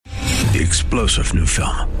The explosive new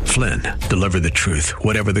film, Flynn, deliver the truth,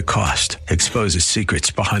 whatever the cost. Exposes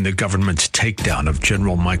secrets behind the government's takedown of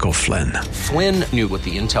General Michael Flynn. Flynn knew what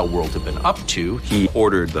the intel world had been up to. He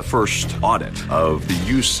ordered the first audit of the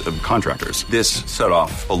use of contractors. This set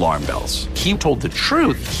off alarm bells. He told the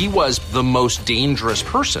truth. He was the most dangerous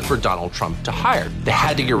person for Donald Trump to hire. They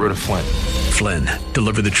had to get rid of Flynn. Flynn,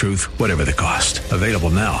 deliver the truth, whatever the cost. Available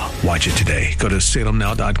now. Watch it today. Go to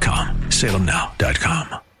salemnow.com.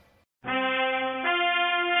 salemnow.com.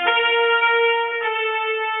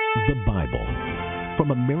 The Bible.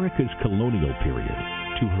 From America's colonial period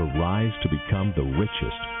to her rise to become the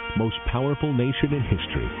richest, most powerful nation in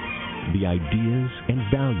history, the ideas and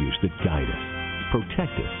values that guide us,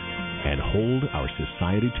 protect us, and hold our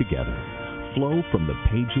society together flow from the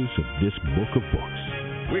pages of this book of books.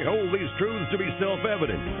 We hold these truths to be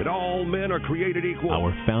self-evident, that all men are created equal.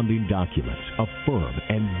 Our founding documents affirm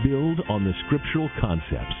and build on the scriptural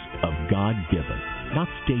concepts of God-given, not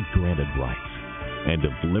state-granted rights, and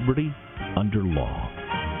of liberty under law.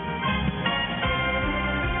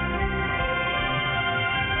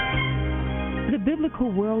 The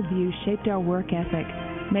biblical worldview shaped our work ethic,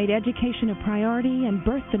 made education a priority, and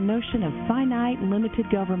birthed the notion of finite, limited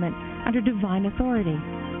government under divine authority.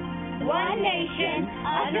 One nation,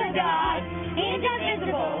 under God,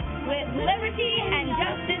 indivisible, with liberty and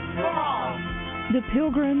justice for all. The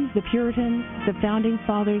Pilgrims, the Puritans, the Founding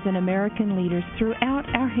Fathers, and American leaders throughout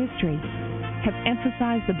our history have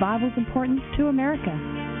emphasized the Bible's importance to America.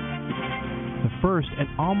 The first and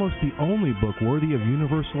almost the only book worthy of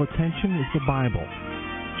universal attention is the Bible.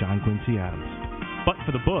 John Quincy Adams. But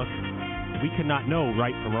for the book, we could not know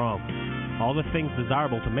right from wrong. All the things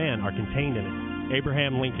desirable to man are contained in it.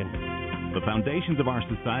 Abraham Lincoln. The foundations of our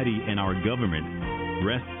society and our government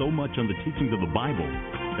rest so much on the teachings of the Bible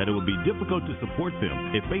that it would be difficult to support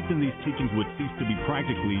them if faith in these teachings would cease to be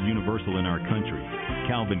practically universal in our country.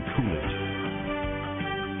 Calvin Coolidge.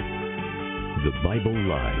 The Bible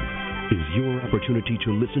Live is your opportunity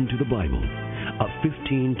to listen to the Bible, a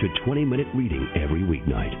 15 to 20-minute reading every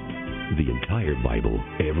weeknight, the entire Bible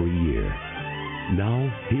every year. Now,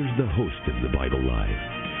 here's the host of the Bible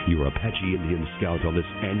Live, your Apache Indian scout on this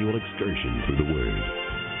annual excursion through the Word,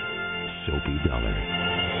 Soapy Dollar.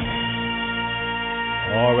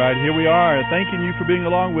 All right, here we are, thanking you for being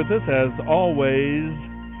along with us. As always,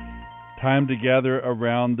 time to gather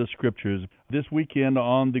around the Scriptures. This weekend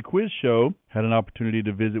on the Quiz Show, had an opportunity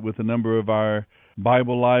to visit with a number of our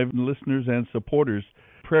Bible Live listeners and supporters.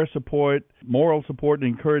 Prayer support, moral support, and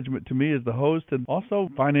encouragement to me as the host, and also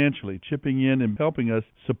financially chipping in and helping us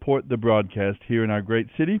support the broadcast here in our great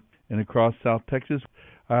city and across South Texas.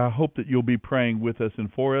 I hope that you'll be praying with us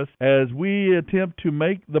and for us as we attempt to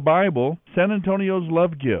make the Bible San Antonio's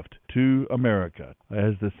love gift to America.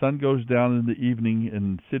 As the sun goes down in the evening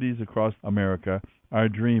in cities across America, our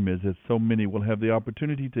dream is that so many will have the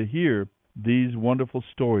opportunity to hear these wonderful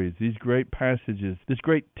stories, these great passages, this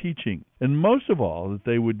great teaching, and most of all, that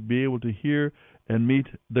they would be able to hear and meet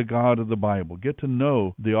the God of the Bible, get to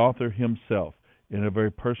know the author himself in a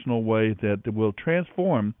very personal way that will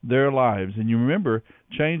transform their lives. And you remember,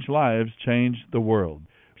 change lives, change the world.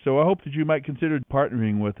 So I hope that you might consider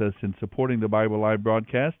partnering with us in supporting the Bible Live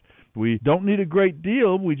broadcast. We don't need a great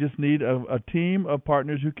deal. We just need a team of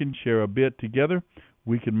partners who can share a bit together.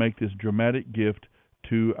 We can make this dramatic gift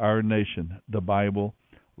to our nation, the Bible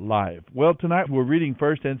Live. Well, tonight we're reading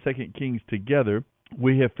 1st and 2nd Kings together.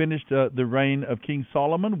 We have finished the reign of King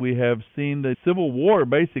Solomon. We have seen the civil war,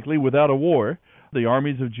 basically, without a war. The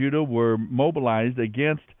armies of Judah were mobilized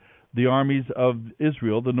against the armies of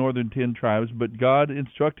Israel, the northern 10 tribes, but God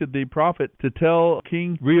instructed the prophet to tell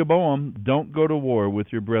King Rehoboam, don't go to war with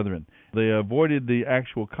your brethren. They avoided the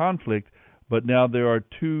actual conflict, but now there are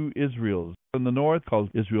two Israels. In the north, called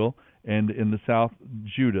Israel, and in the south,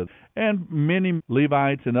 Judah. And many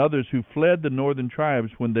Levites and others who fled the northern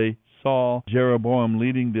tribes when they saw Jeroboam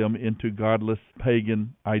leading them into godless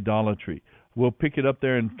pagan idolatry. We'll pick it up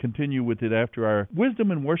there and continue with it after our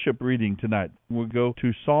wisdom and worship reading tonight. We'll go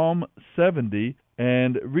to Psalm 70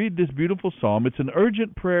 and read this beautiful psalm. It's an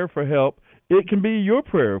urgent prayer for help. It can be your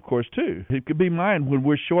prayer, of course, too. It could be mine when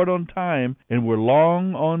we're short on time and we're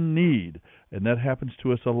long on need. And that happens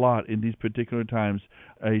to us a lot in these particular times.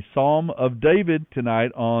 A Psalm of David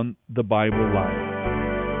tonight on the Bible Live.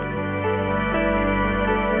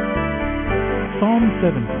 Psalm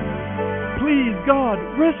 70. Please, God,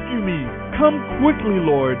 rescue me. Come quickly,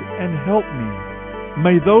 Lord, and help me.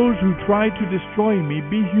 May those who try to destroy me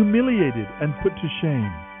be humiliated and put to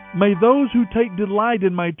shame. May those who take delight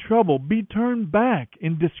in my trouble be turned back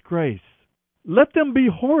in disgrace. Let them be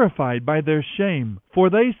horrified by their shame, for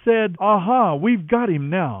they said, aha, we've got him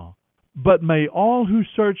now. but may all who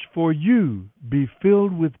search for you be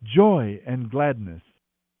filled with joy and gladness.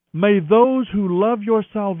 May those who love your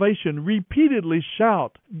salvation repeatedly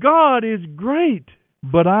shout, God is great,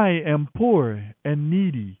 but I am poor and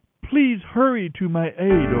needy. Please hurry to my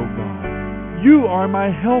aid, O God. You are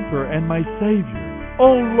my helper and my Savior.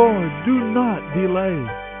 O Lord, do not delay.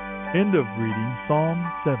 End of reading Psalm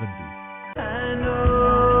 70. I know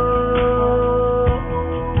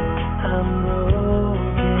I'm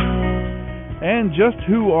broken. And just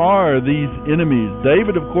who are these enemies?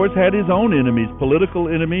 David, of course, had his own enemies, political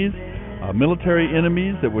enemies, military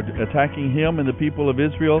enemies that were attacking him and the people of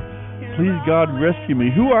Israel. Please, God, rescue me.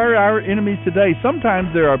 Who are our enemies today?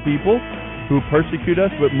 Sometimes there are people who persecute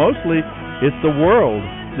us, but mostly it's the world,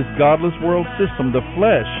 this godless world system, the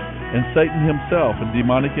flesh, and Satan himself and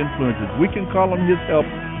demonic influences. We can call on his help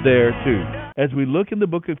there too. As we look in the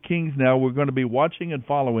book of Kings now, we're going to be watching and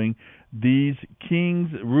following these kings,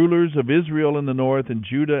 rulers of Israel in the north and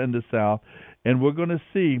Judah in the south, and we're going to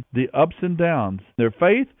see the ups and downs, their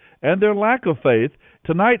faith and their lack of faith.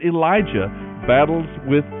 Tonight, Elijah battles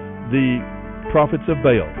with the prophets of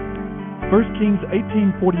Baal. 1 Kings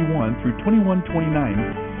 18:41 through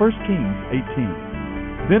 21:29, 1 Kings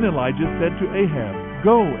 18. Then Elijah said to Ahab,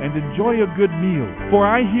 Go and enjoy a good meal, for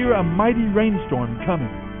I hear a mighty rainstorm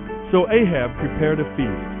coming. So Ahab prepared a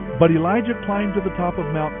feast. But Elijah climbed to the top of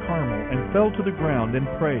Mount Carmel and fell to the ground and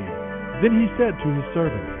prayed. Then he said to his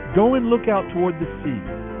servant, Go and look out toward the sea.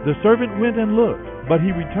 The servant went and looked, but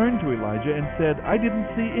he returned to Elijah and said, I didn't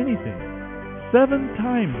see anything. 7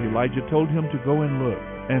 times Elijah told him to go and look,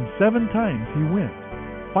 and 7 times he went.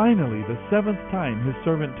 Finally, the 7th time his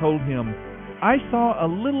servant told him, I saw a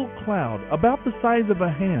little cloud about the size of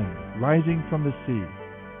a hand rising from the sea.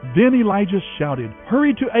 Then Elijah shouted,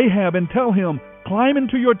 Hurry to Ahab and tell him, Climb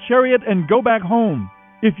into your chariot and go back home.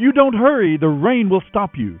 If you don't hurry, the rain will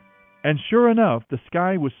stop you. And sure enough, the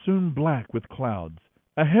sky was soon black with clouds.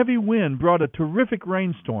 A heavy wind brought a terrific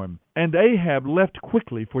rainstorm, and Ahab left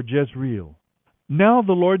quickly for Jezreel. Now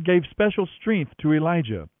the Lord gave special strength to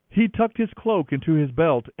Elijah. He tucked his cloak into his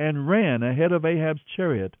belt and ran ahead of Ahab's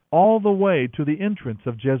chariot all the way to the entrance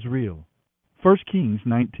of Jezreel. 1 Kings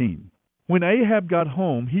 19. When Ahab got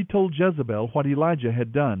home, he told Jezebel what Elijah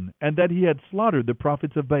had done, and that he had slaughtered the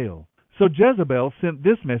prophets of Baal. So Jezebel sent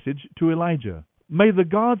this message to Elijah, May the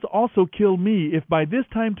gods also kill me if by this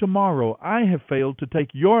time tomorrow I have failed to take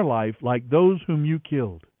your life like those whom you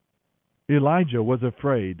killed. Elijah was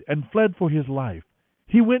afraid and fled for his life.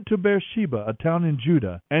 He went to Beersheba, a town in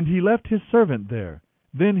Judah, and he left his servant there.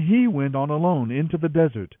 Then he went on alone into the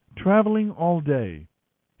desert, traveling all day.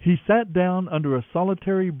 He sat down under a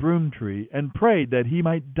solitary broom tree and prayed that he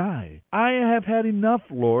might die. I have had enough,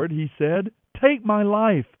 Lord, he said. Take my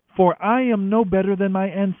life, for I am no better than my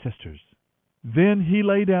ancestors. Then he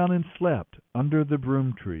lay down and slept under the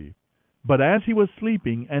broom tree. But as he was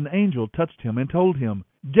sleeping, an angel touched him and told him,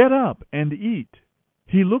 Get up and eat.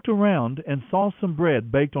 He looked around and saw some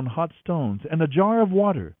bread baked on hot stones and a jar of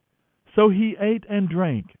water. So he ate and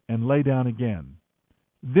drank and lay down again.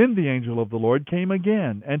 Then the angel of the Lord came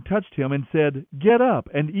again and touched him and said, Get up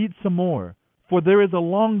and eat some more, for there is a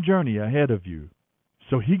long journey ahead of you.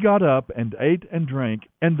 So he got up and ate and drank,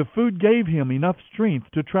 and the food gave him enough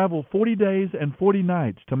strength to travel 40 days and 40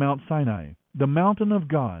 nights to Mount Sinai, the mountain of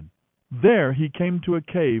God. There he came to a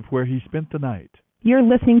cave where he spent the night. You're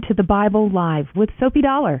listening to the Bible Live with Sophie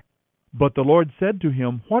Dollar. But the Lord said to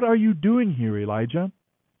him, What are you doing here, Elijah?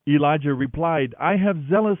 Elijah replied, I have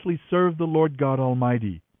zealously served the Lord God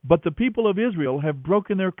Almighty. But the people of Israel have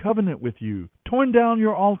broken their covenant with you, torn down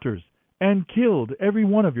your altars, and killed every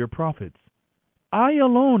one of your prophets. I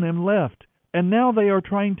alone am left, and now they are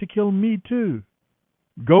trying to kill me too.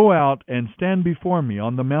 Go out and stand before me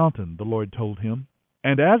on the mountain, the Lord told him.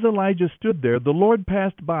 And as Elijah stood there, the Lord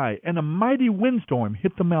passed by, and a mighty windstorm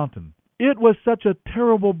hit the mountain. It was such a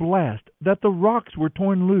terrible blast that the rocks were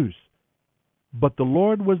torn loose. But the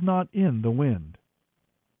Lord was not in the wind.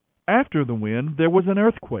 After the wind there was an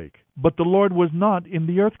earthquake, but the Lord was not in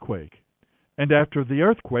the earthquake. And after the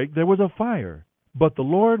earthquake there was a fire, but the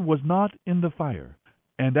Lord was not in the fire.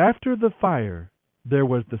 And after the fire there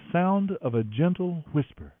was the sound of a gentle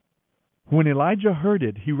whisper. When Elijah heard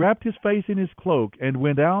it, he wrapped his face in his cloak and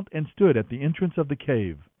went out and stood at the entrance of the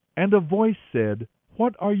cave. And a voice said,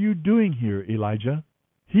 What are you doing here, Elijah?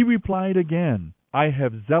 He replied again, I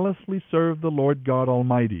have zealously served the Lord God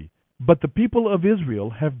Almighty. But the people of Israel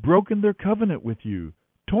have broken their covenant with you,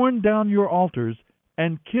 torn down your altars,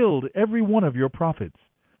 and killed every one of your prophets.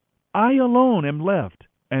 I alone am left,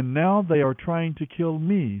 and now they are trying to kill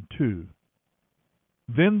me too.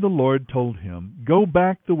 Then the Lord told him, "Go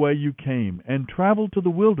back the way you came, and travel to the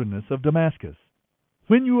wilderness of Damascus.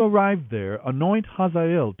 When you arrive there, anoint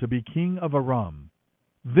Hazael to be king of Aram.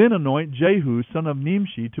 Then anoint Jehu son of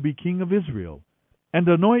Nimshi to be king of Israel. And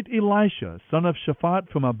anoint Elisha son of Shaphat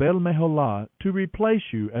from Abel-Meholah to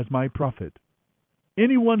replace you as my prophet.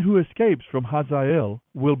 Anyone who escapes from Hazael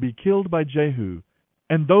will be killed by Jehu,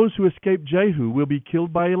 and those who escape Jehu will be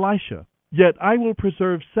killed by Elisha. Yet I will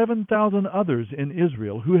preserve 7,000 others in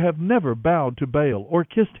Israel who have never bowed to Baal or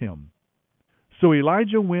kissed him." So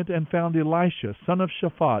Elijah went and found Elisha son of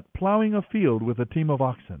Shaphat plowing a field with a team of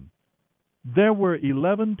oxen. There were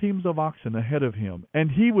 11 teams of oxen ahead of him, and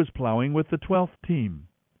he was plowing with the 12th team.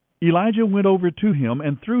 Elijah went over to him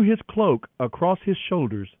and threw his cloak across his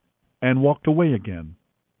shoulders and walked away again.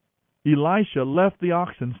 Elisha left the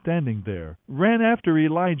oxen standing there, ran after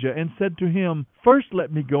Elijah, and said to him, "First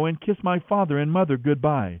let me go and kiss my father and mother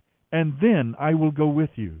goodbye, and then I will go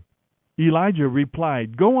with you." Elijah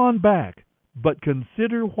replied, "Go on back, but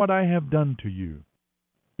consider what I have done to you."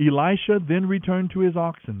 Elisha then returned to his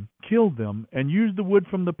oxen, killed them, and used the wood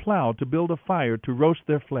from the plow to build a fire to roast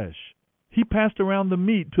their flesh. He passed around the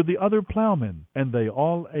meat to the other plowmen, and they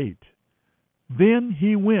all ate. Then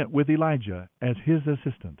he went with Elijah as his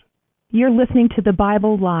assistant. You're listening to the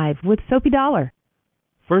Bible Live with Soapy Dollar.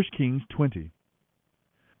 1 Kings 20.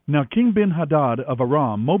 Now King Ben-Hadad of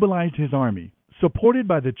Aram mobilized his army, supported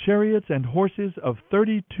by the chariots and horses of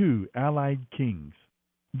 32 allied kings.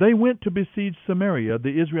 They went to besiege Samaria,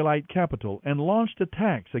 the Israelite capital, and launched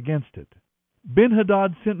attacks against it.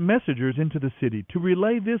 Ben-Hadad sent messengers into the city to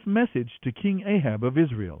relay this message to King Ahab of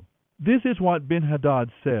Israel. This is what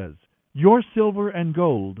Ben-Hadad says: "Your silver and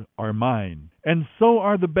gold are mine, and so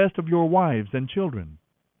are the best of your wives and children."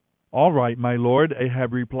 "All right, my lord,"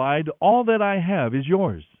 Ahab replied, "all that I have is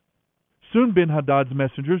yours." Soon Ben-Hadad's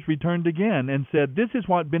messengers returned again and said, "This is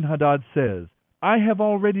what Ben-Hadad says: I have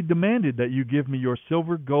already demanded that you give me your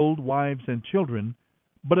silver, gold, wives, and children,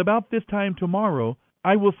 but about this time tomorrow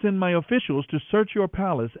I will send my officials to search your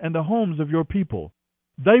palace and the homes of your people.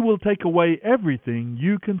 They will take away everything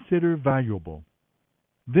you consider valuable."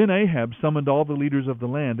 Then Ahab summoned all the leaders of the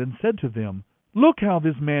land and said to them, "Look how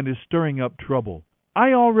this man is stirring up trouble.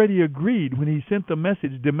 I already agreed when he sent the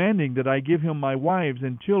message demanding that I give him my wives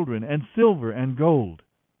and children and silver and gold.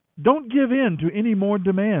 Don't give in to any more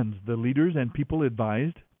demands," the leaders and people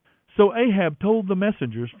advised. So Ahab told the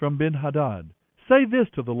messengers from Ben-Hadad, "Say this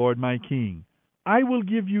to the Lord my king: I will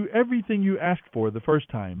give you everything you asked for the first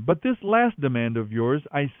time, but this last demand of yours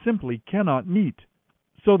I simply cannot meet."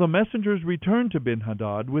 So the messengers returned to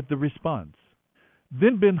Ben-Hadad with the response.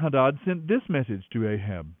 Then Ben-Hadad sent this message to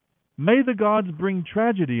Ahab: "May the gods bring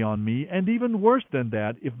tragedy on me, and even worse than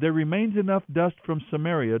that, if there remains enough dust from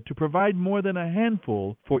Samaria to provide more than a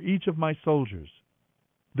handful for each of my soldiers."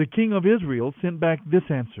 The king of Israel sent back this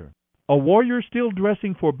answer: "A warrior still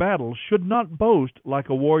dressing for battle should not boast like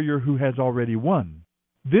a warrior who has already won."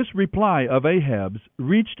 This reply of Ahab's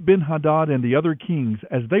reached Ben-Hadad and the other kings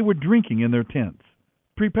as they were drinking in their tents.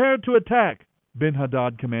 "Prepare to attack,"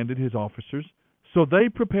 Ben-Hadad commanded his officers, so they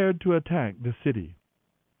prepared to attack the city.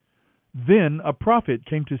 Then a prophet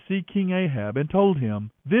came to see King Ahab and told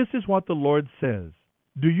him, "This is what the Lord says: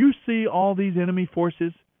 Do you see all these enemy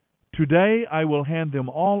forces? Today I will hand them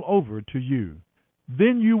all over to you.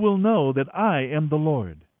 Then you will know that I am the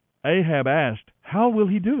Lord." Ahab asked, "How will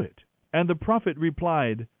he do it?" And the prophet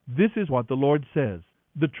replied, "This is what the Lord says: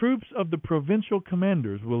 The troops of the provincial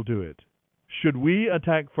commanders will do it." "Should we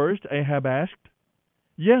attack first?" Ahab asked.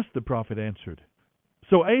 "Yes," the prophet answered.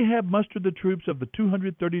 So Ahab mustered the troops of the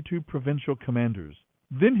 232 provincial commanders.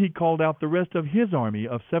 Then he called out the rest of his army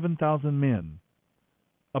of 7,000 men.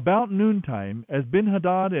 About noontime, as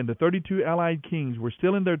Ben-Hadad and the 32 allied kings were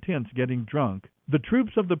still in their tents getting drunk, the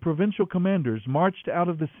troops of the provincial commanders marched out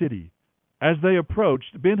of the city. As they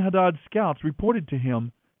approached, Ben-Hadad's scouts reported to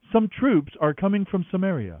him, "Some troops are coming from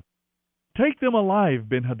Samaria." "Take them alive,"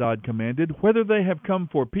 Ben-Hadad commanded, "whether they have come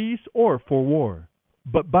for peace or for war."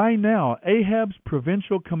 But by now Ahab's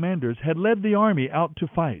provincial commanders had led the army out to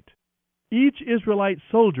fight. Each Israelite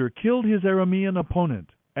soldier killed his Aramean opponent,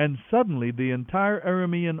 and suddenly the entire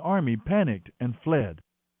Aramean army panicked and fled.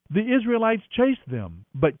 The Israelites chased them,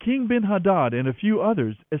 but King Ben-Hadad and a few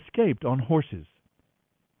others escaped on horses.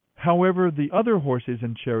 However, the other horses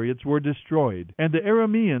and chariots were destroyed, and the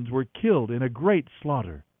Arameans were killed in a great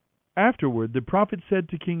slaughter. Afterward the prophet said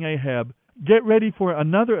to King Ahab, "Get ready for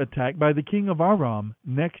another attack by the king of Aram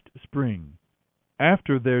next spring."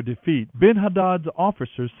 After their defeat, Ben-Hadad's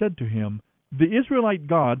officers said to him, "The Israelite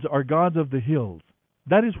gods are gods of the hills.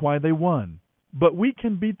 That is why they won. But we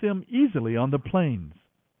can beat them easily on the plains.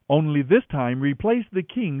 only this time replace the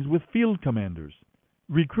kings with field commanders.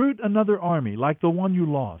 Recruit another army like the one you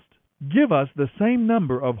lost. Give us the same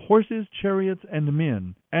number of horses, chariots, and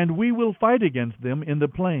men, and we will fight against them in the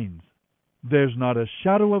plains. There's not a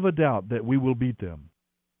shadow of a doubt that we will beat them."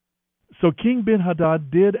 So King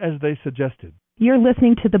Ben-Hadad did as they suggested. You're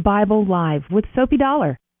listening to the Bible Live with Soapy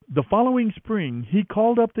Dollar. The following spring, he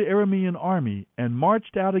called up the Aramean army and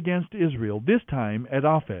marched out against Israel, this time at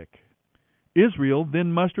Aphek. Israel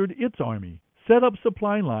then mustered its army, set up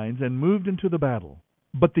supply lines, and moved into the battle.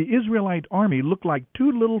 But the Israelite army looked like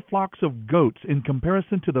two little flocks of goats in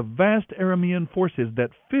comparison to the vast Aramean forces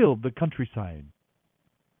that filled the countryside.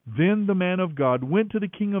 Then the man of God went to the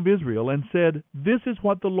king of Israel and said, "This is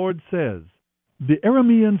what the Lord says. The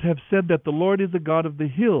Arameans have said that the Lord is a God of the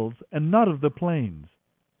hills and not of the plains.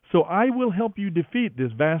 So I will help you defeat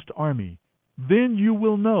this vast army. Then you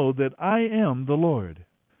will know that I am the Lord."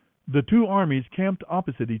 The two armies camped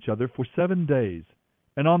opposite each other for 7 days,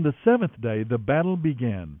 and on the 7th day the battle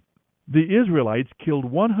began. The Israelites killed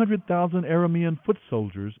 100,000 Aramean foot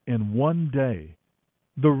soldiers in 1 day.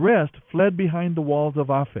 The rest fled behind the walls of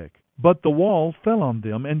Aphek, but the wall fell on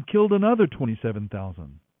them and killed another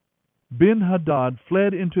 27,000. Ben-Hadad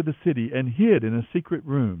fled into the city and hid in a secret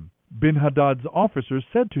room. Ben-Hadad's officers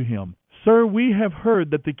said to him, "Sir, we have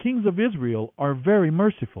heard that the kings of Israel are very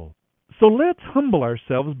merciful. So let's humble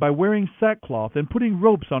ourselves by wearing sackcloth and putting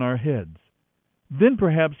ropes on our heads. Then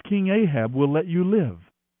perhaps King Ahab will let you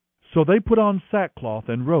live." So they put on sackcloth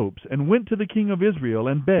and ropes and went to the king of Israel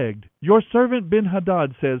and begged, "Your servant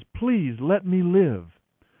Ben-Hadad says, 'Please let me live.'"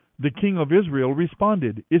 The king of Israel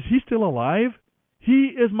responded, "Is he still alive? He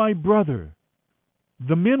is my brother."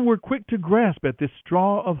 The men were quick to grasp at this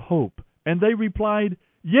straw of hope, and they replied,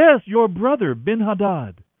 "Yes, your brother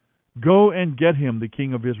Ben-Hadad." "Go and get him," the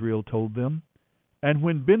king of Israel told them. And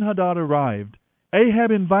when Ben-Hadad arrived,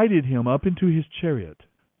 Ahab invited him up into his chariot.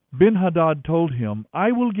 Ben-Hadad told him,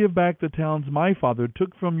 "I will give back the towns my father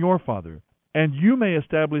took from your father, and you may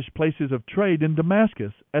establish places of trade in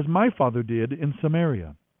Damascus, as my father did in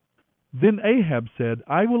Samaria." Then Ahab said,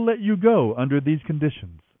 "I will let you go under these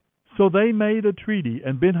conditions." So they made a treaty,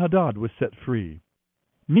 and Ben-Hadad was set free.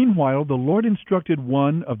 Meanwhile, the Lord instructed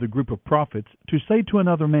one of the group of prophets to say to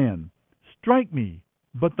another man, "Strike me."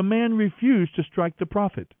 But the man refused to strike the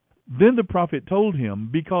prophet. Then the prophet told him,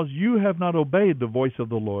 "Because you have not obeyed the voice of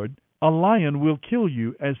the Lord, a lion will kill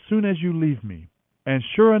you as soon as you leave me." And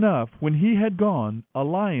sure enough, when he had gone, a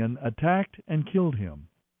lion attacked and killed him.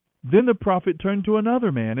 Then the prophet turned to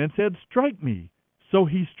another man and said, "Strike me." So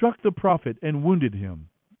he struck the prophet and wounded him.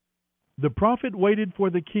 The prophet waited for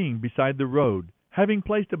the king beside the road, having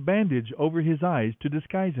placed a bandage over his eyes to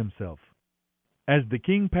disguise himself. As the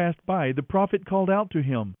king passed by, the prophet called out to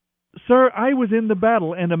him, "Sir, I was in the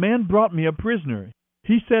battle, and a man brought me a prisoner.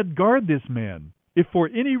 He said, 'Guard this man. If for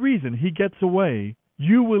any reason he gets away,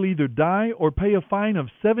 you will either die or pay a fine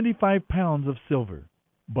of 75 pounds of silver.'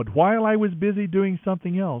 But while I was busy doing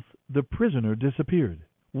something else, the prisoner disappeared."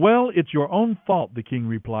 "Well, it's your own fault," the king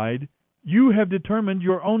replied. "You have determined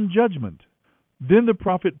your own judgment." Then the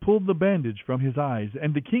prophet pulled the bandage from his eyes,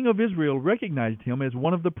 and the king of Israel recognized him as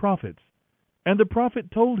one of the prophets. And the prophet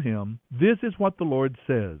told him, "This is what the Lord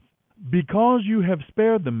says. Because you have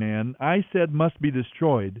spared the man I said must be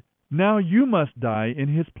destroyed, now you must die in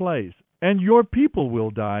his place, and your people will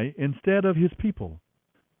die instead of his people."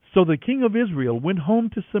 So the king of Israel went home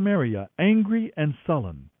to Samaria, angry and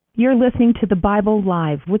sullen. You're listening to the Bible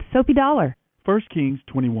Live with Soapy Dollar. 1 Kings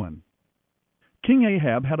 21. King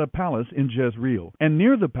Ahab had a palace in Jezreel, and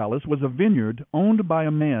near the palace was a vineyard owned by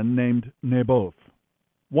a man named Naboth.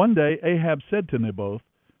 One day Ahab said to Naboth,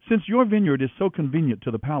 "Since your vineyard is so convenient to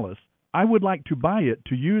the palace, I would like to buy it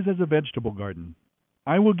to use as a vegetable garden.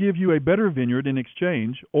 I will give you a better vineyard in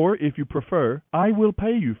exchange, or, if you prefer, I will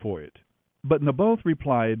pay you for it." But Naboth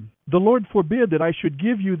replied, "The Lord forbid that I should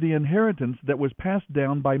give you the inheritance that was passed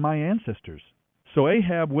down by my ancestors." So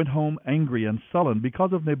Ahab went home angry and sullen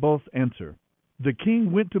because of Naboth's answer. The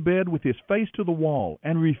king went to bed with his face to the wall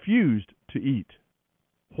and refused to eat.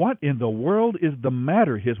 "What in the world is the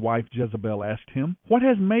matter?" his wife Jezebel asked him. "What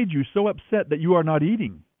has made you so upset that you are not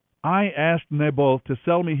eating?" "I asked Naboth to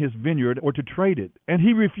sell me his vineyard or to trade it, and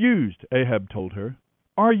he refused," Ahab told her.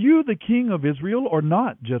 "Are you the king of Israel or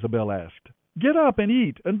not?" Jezebel asked. "Get up and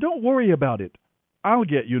eat, and don't worry about it. I'll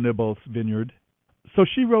get you Naboth's vineyard." So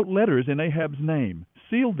she wrote letters in Ahab's name,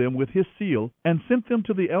 sealed them with his seal, and sent them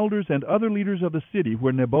to the elders and other leaders of the city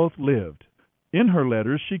where Naboth lived. In her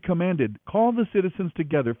letters she commanded, "Call the citizens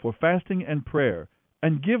together for fasting and prayer,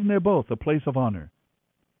 and give Naboth a place of honor.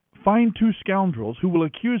 Find 2 scoundrels who will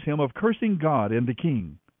accuse him of cursing God and the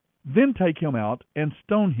king. Then take him out and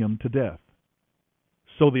stone him to death."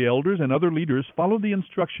 So the elders and other leaders followed the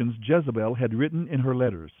instructions Jezebel had written in her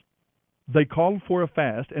letters. They called for a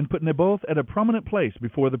fast and put Naboth at a prominent place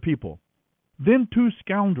before the people. Then 2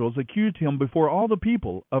 scoundrels accused him before all the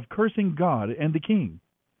people of cursing God and the king.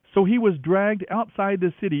 So he was dragged outside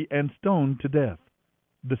the city and stoned to death.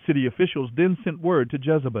 The city officials then sent word to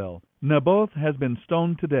Jezebel, "Naboth has been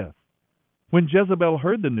stoned to death." When Jezebel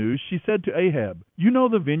heard the news, she said to Ahab, "You know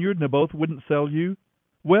the vineyard Naboth wouldn't sell you?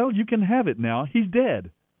 Well, you can have it now. He's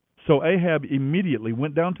dead." So Ahab immediately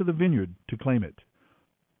went down to the vineyard to claim it.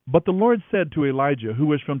 But the Lord said to Elijah, who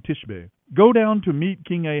was from Tishbe, "Go down to meet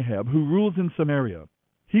King Ahab, who rules in Samaria.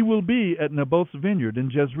 He will be at Naboth's vineyard in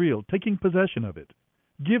Jezreel, taking possession of it.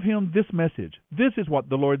 Give him this message. This is what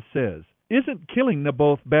the Lord says. Isn't killing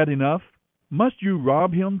Naboth bad enough? Must you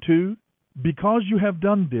rob him too? Because you have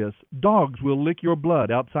done this, dogs will lick your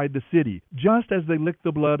blood outside the city, just as they licked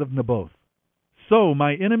the blood of Naboth." "So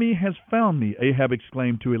my enemy has found me," Ahab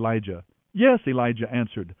exclaimed to Elijah. "Yes," Elijah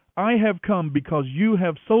answered, "I have come because you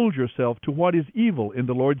have sold yourself to what is evil in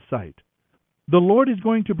the Lord's sight. The Lord is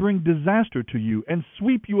going to bring disaster to you and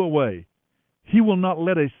sweep you away. He will not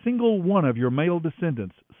let a single one of your male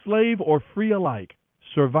descendants, slave or free alike,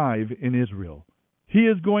 survive in Israel. He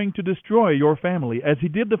is going to destroy your family, as he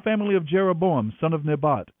did the family of Jeroboam, son of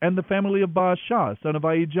Nebat, and the family of Baasha, son of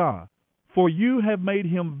Ahijah. For you have made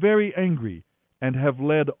him very angry, and have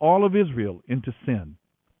led all of Israel into sin.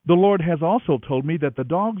 The Lord has also told me that the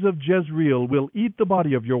dogs of Jezreel will eat the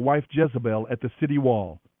body of your wife Jezebel at the city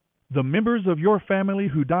wall. The members of your family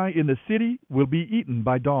who die in the city will be eaten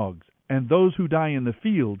by dogs, and those who die in the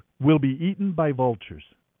field will be eaten by vultures."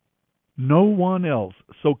 No one else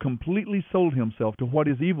so completely sold himself to what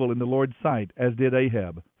is evil in the Lord's sight as did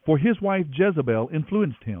Ahab, for his wife Jezebel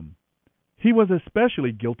influenced him. He was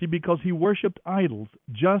especially guilty because he worshipped idols,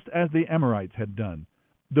 just as the Amorites had done,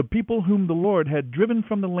 the people whom the Lord had driven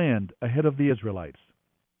from the land ahead of the Israelites.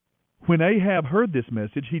 When Ahab heard this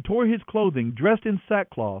message, he tore his clothing, dressed in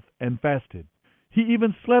sackcloth, and fasted. He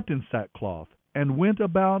even slept in sackcloth, and went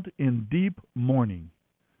about in deep mourning.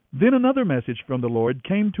 Then another message from the Lord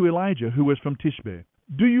came to Elijah, who was from Tishbe.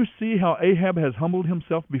 "Do you see how Ahab has humbled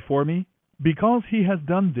himself before me? Because he has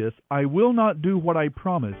done this, I will not do what I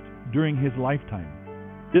promised during his lifetime.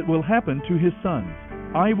 It will happen to his sons.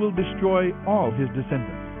 I will destroy all his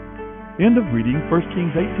descendants." End of reading 1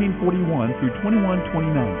 Kings 18:41 through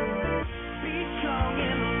 21:29.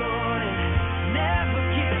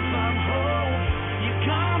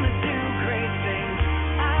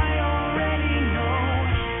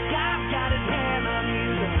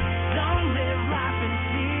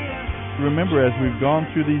 Remember, as we've gone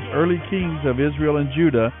through these early kings of Israel and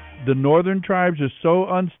Judah, the northern tribes are so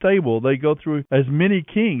unstable. They go through as many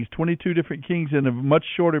kings, 22 different kings in a much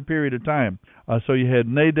shorter period of time. So you had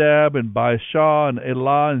Nadab and Baasha and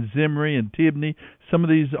Elah and Zimri and Tibni. Some of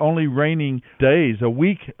these only reigning days. A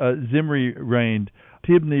week Zimri reigned.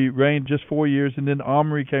 Tibni reigned just 4 years, and then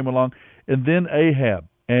Omri came along, and then Ahab.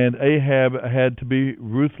 And Ahab had to be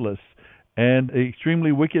ruthless and an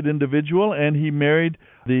extremely wicked individual, and he married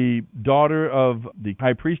the daughter of the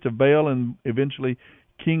high priest of Baal and eventually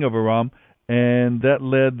king of Aram, and that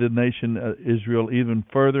led the nation Israel even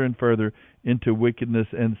further and further into wickedness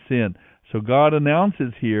and sin. So God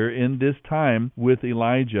announces here in this time with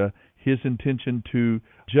Elijah his intention to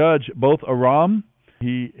judge both Aram.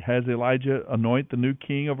 He has Elijah anoint the new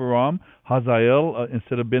king of Aram, Hazael,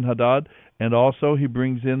 instead of Ben-Hadad, and also he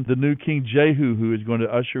brings in the new king Jehu, who is going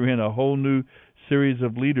to usher in a whole new series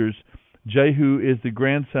of leaders. Jehu is the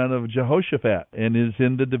grandson of Jehoshaphat and is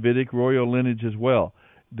in the Davidic royal lineage as well.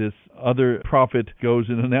 This other prophet goes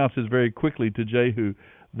and announces very quickly to Jehu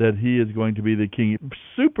that he is going to be the king.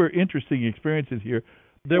 Super interesting experiences here.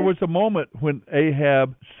 There was a moment when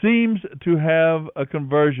Ahab seems to have a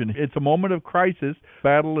conversion. It's a moment of crisis,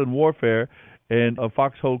 battle and warfare, and a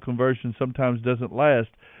foxhole conversion sometimes doesn't last.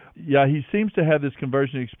 Yeah, he seems to have this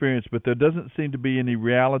conversion experience, but there doesn't seem to be any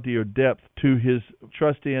reality or depth to his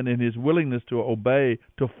trust in and his willingness to obey,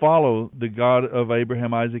 to follow the God of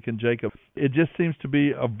Abraham, Isaac, and Jacob. It just seems to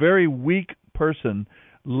be a very weak person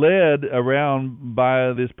led around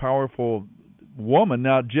by this powerful woman.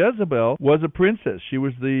 Now, Jezebel was a princess. She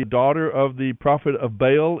was the daughter of the prophet of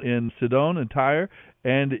Baal in Sidon and Tyre,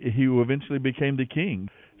 and he eventually became the king.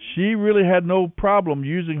 She really had no problem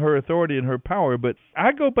using her authority and her power, but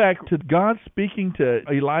I go back to God speaking to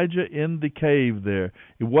Elijah in the cave there.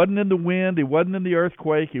 It wasn't in the wind, it wasn't in the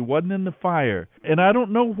earthquake, it wasn't in the fire. And I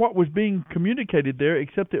don't know what was being communicated there,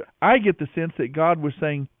 except that I get the sense that God was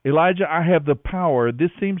saying, Elijah, I have the power. This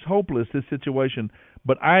seems hopeless, this situation,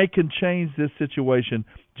 but I can change this situation.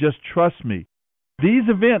 Just trust me. These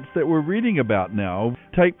events that we're reading about now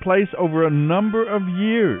take place over a number of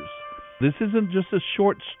years. This isn't just a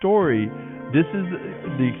short story. This is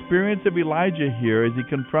the experience of Elijah here as he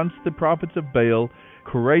confronts the prophets of Baal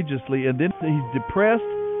courageously, and then he's depressed,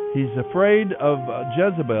 he's afraid of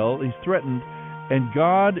Jezebel, he's threatened, and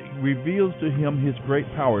God reveals to him his great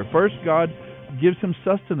power. First, God gives him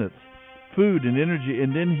sustenance, food and energy,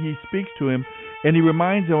 and then he speaks to him, and he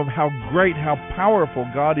reminds him of how great, how powerful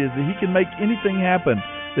God is, that he can make anything happen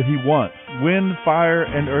that he wants, wind, fire,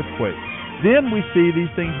 and earthquake. Then we see these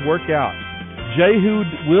things work out. Jehu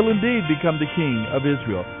will indeed become the king of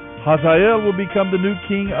Israel. Hazael will become the new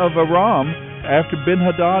king of Aram after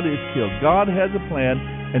Ben-Hadad is killed. God has a plan,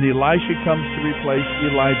 and Elisha comes to replace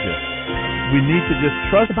Elijah. We need to just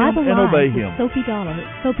trust him and obey him. Sophie Dollar.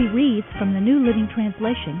 Sophie reads from the New Living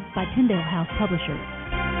Translation by Tyndale House Publishers.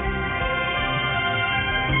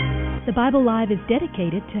 The Bible Live is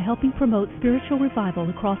dedicated to helping promote spiritual revival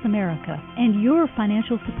across America, and your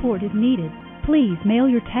financial support is needed. Please mail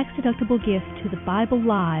your tax-deductible gift to the Bible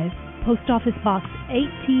Live, Post Office Box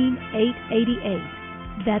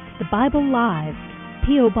 18888. That's the Bible Live,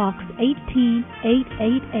 P.O. Box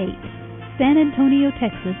 18888, San Antonio,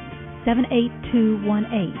 Texas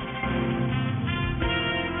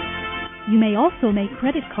 78218. You may also make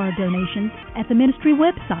credit card donations at the ministry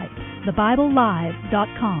website,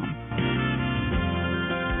 thebiblelive.com.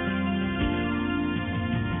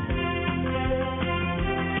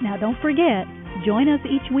 Now don't forget, join us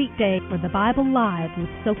each weekday for the Bible Live with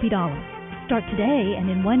Sophie Dollar. Start today, and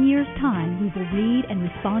in 1 year's time, we will read and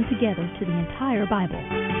respond together to the entire Bible.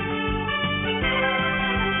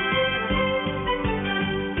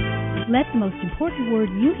 Let the most important word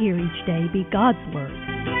you hear each day be God's Word.